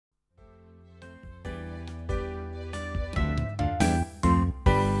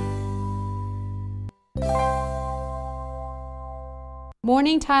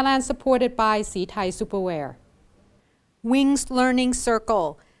Morning Thailand supported by Sea Thai Superwear. Wings Learning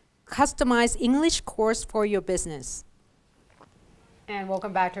Circle, customized English course for your business. And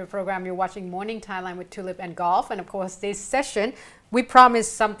welcome back to the program. You're watching Morning Thailand with Tulip and Golf. And of course, this session, we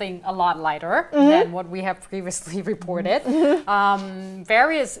promised something a lot lighter than what we have previously reported.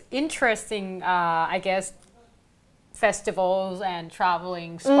 Various interesting, I guess, festivals and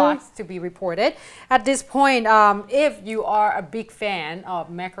traveling spots to be reported. At this point, if you are a big fan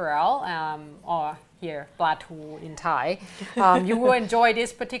of mackerel or here, Platu in Thai, you will enjoy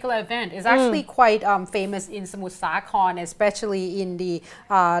this particular event. It's actually quite famous in Samut Prakarn, especially in the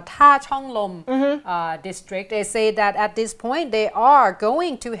Tha Chong Lom district. They say that at this point, they are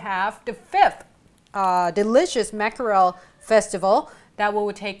going to have the 5th delicious mackerel festival that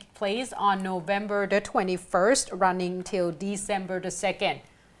will take place on November the 21st, running till December the 2nd.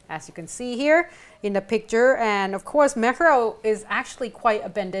 As you can see here in the picture, and of course mackerel is actually quite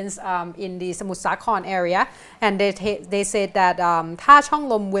abundant in the Samut Prakarn area, and they said that Tha Chong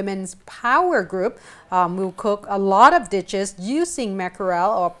Lom Women's Power Group will cook a lot of dishes using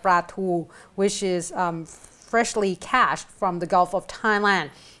mackerel or platu, which is freshly catched from the Gulf of Thailand.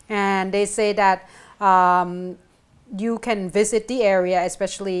 And they say that you can visit the area,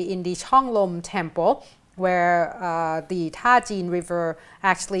 especially in the Chong Lom Temple, where the Tha Chin River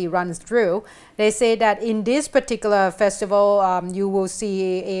actually runs through. They say that in this particular festival, you will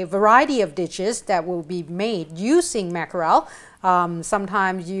see a variety of dishes that will be made using mackerel.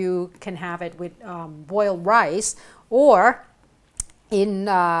 Sometimes you can have it with boiled rice, or in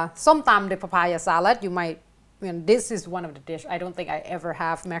som tam the papaya salad, you might. This is one of the dishes. I don't think I ever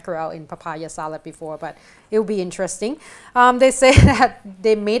have mackerel in papaya salad before, but it will be interesting. They say that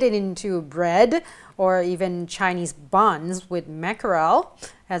they made it into bread or even Chinese buns with mackerel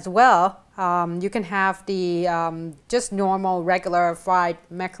as well. You can have the just normal regular fried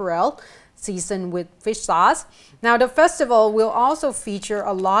mackerel seasoned with fish sauce. Now the festival will also feature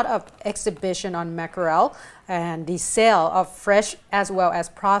a lot of exhibition on mackerel and the sale of fresh as well as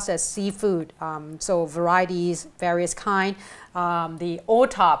processed seafood. So varieties, various kind. The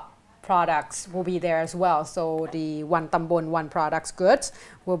OTOP products will be there as well. So the One Tambon, One Products goods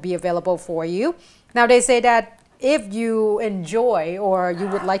will be available for you. Now they say that if you enjoy or you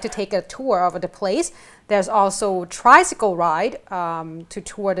would like to take a tour of the place, there's also tricycle ride to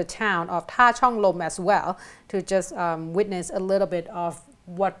tour the town of Tha Chong Lom as well, to just witness a little bit of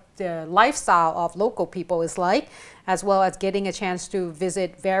what the lifestyle of local people is like, as well as getting a chance to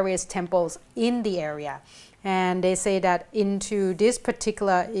visit various temples in the area. And they say that into this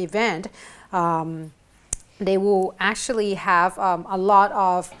particular event, they will actually have a lot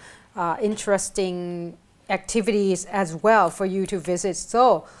of interesting activities as well for you to visit.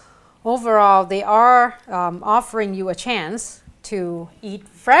 So overall, they are offering you a chance to eat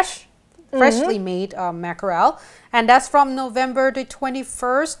freshly made mackerel, and that's from November the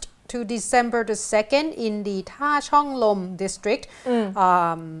 21st to December the 2nd in the Tha Chong Lom district,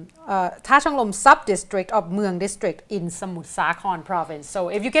 Tha Chong Lom sub-district of Mueang district in Samut Prakarn province. So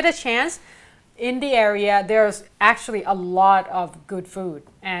if you get a chance in the area, there's actually a lot of good food,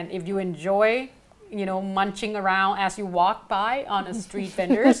 and if you enjoy munching around as you walk by on the street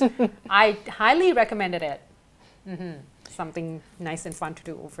vendors, I highly recommended it. Something nice and fun to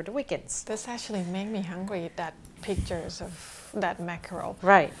do over the weekends. This actually made me hungry, that pictures of that mackerel.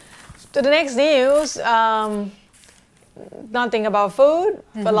 Right. To the next news, nothing about food.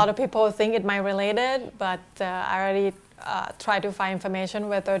 A lot of people think it might related, but I already try to find information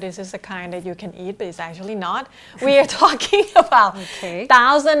whether this is the kind that you can eat, but it's actually not. We are talking about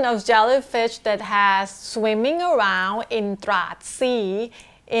thousands of jellyfish that has swimming around in Trat Sea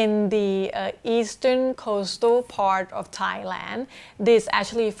in the eastern coastal part of Thailand. This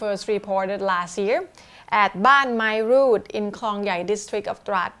actually first reported last year at Ban Mai Road in Klong Yai district of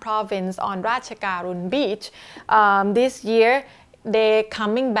Trat province on Ratchakarun Beach. This year, they're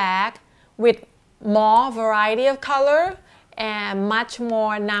coming back with more variety of color and much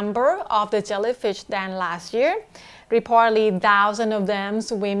more number of the jellyfish than last year. Reportedly, thousands of them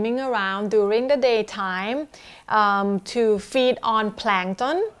swimming around during the daytime to feed on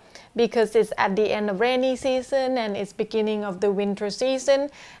plankton, because it's at the end of rainy season and it's beginning of the winter season.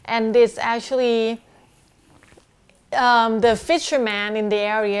 And this actually, the fishermen in the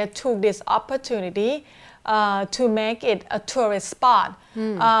area took this opportunity to make it a tourist spot.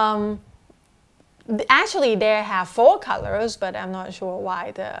 Actually, they have 4 colors, but I'm not sure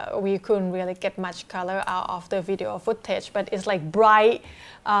why we couldn't really get much color out of the video footage. But it's like bright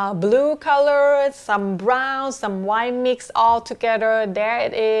blue color, some brown, some white mix all together. There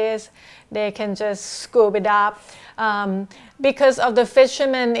it is. They can just scoop it up. Because of the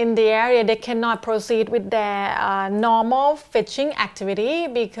fishermen in the area, they cannot proceed with their normal fishing activity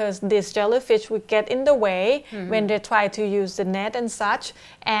because this jellyfish would get in the way when they try to use the net and such.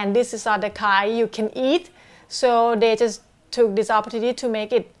 And this is not the kind you can eat. So they just took this opportunity to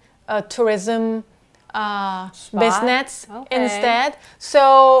make it a tourism business instead.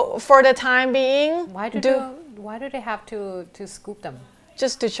 So for the time being, why do they have to scoop them?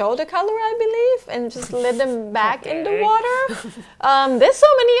 Just to show the color, I believe, and just let them back in the water. There's so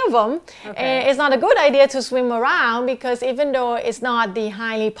many of them. It's not a good idea to swim around because even though it's not the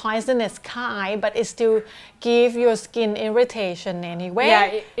highly poisonous kind, but it still gives your skin irritation anyway.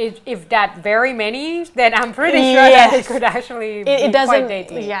 Yeah, if that very many, then I'm pretty sure that it could actually be quite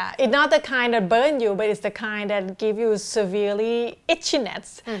deadly. Yeah, it's not the kind that burn you, but it's the kind that give you severely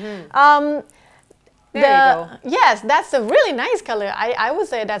itchiness. There you go. Yes, that's a really nice color. I would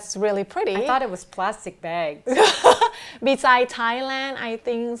say that's really pretty. I thought it was plastic bags. Besides Thailand, I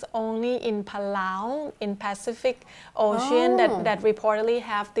think it's only in Palau, in Pacific Ocean, that reportedly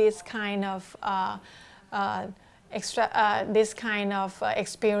have this kind of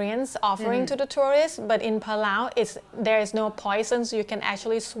experience offering to the tourists. But in Palau, there is no poison, so you can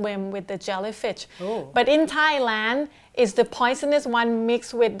actually swim with the jellyfish. But in Thailand, it's the poisonous one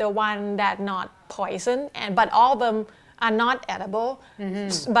mixed with the one that not poison, but all of them are not edible.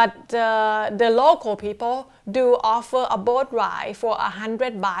 But the local people do offer a boat ride for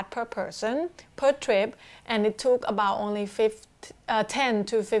 100 baht per person per trip, and it took about only 10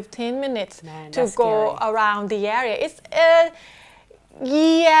 to 15 minutes to go around the area. It's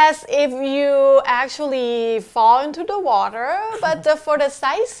yes, if you actually fall into the water, but for the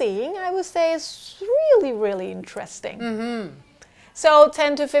sightseeing, I would say it's really, really interesting. So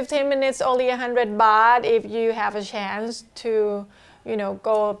 10 to 15 minutes, only 100 baht if you have a chance to,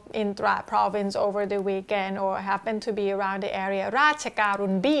 go in Trat province over the weekend or happen to be around the area.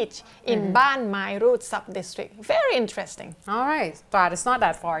 Ratchakarun Beach in Ban Mai Rut sub-district. Very interesting. All right. But it's not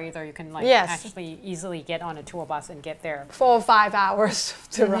that far either. You can actually easily get on a tour bus and get there. 4 or 5 hours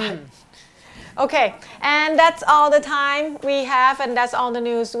to ride. Okay, and that's all the time we have, and that's all the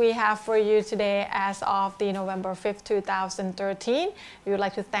news we have for you today as of the November 5th, 2013. We would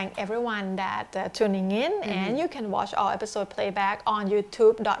like to thank everyone that tuning in, and you can watch our episode playback on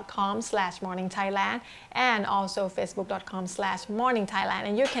youtube.com/morningthailand and also facebook.com/morningthailand,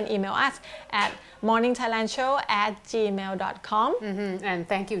 and you can email us at morningthailandshow@gmail.com. And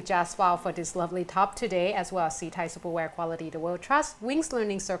thank you, Jaswal, for this lovely top today, as well as See Thai Superwear Quality the World Trust, Wings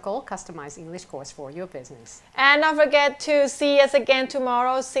Learning Circle, customized English course for your business. And don't forget to see us again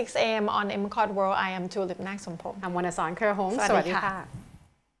tomorrow, 6 a.m. on MCOT World. I am Tulip Naksompo. I'm Wanasan Kerhong. สวัสดีค่ะ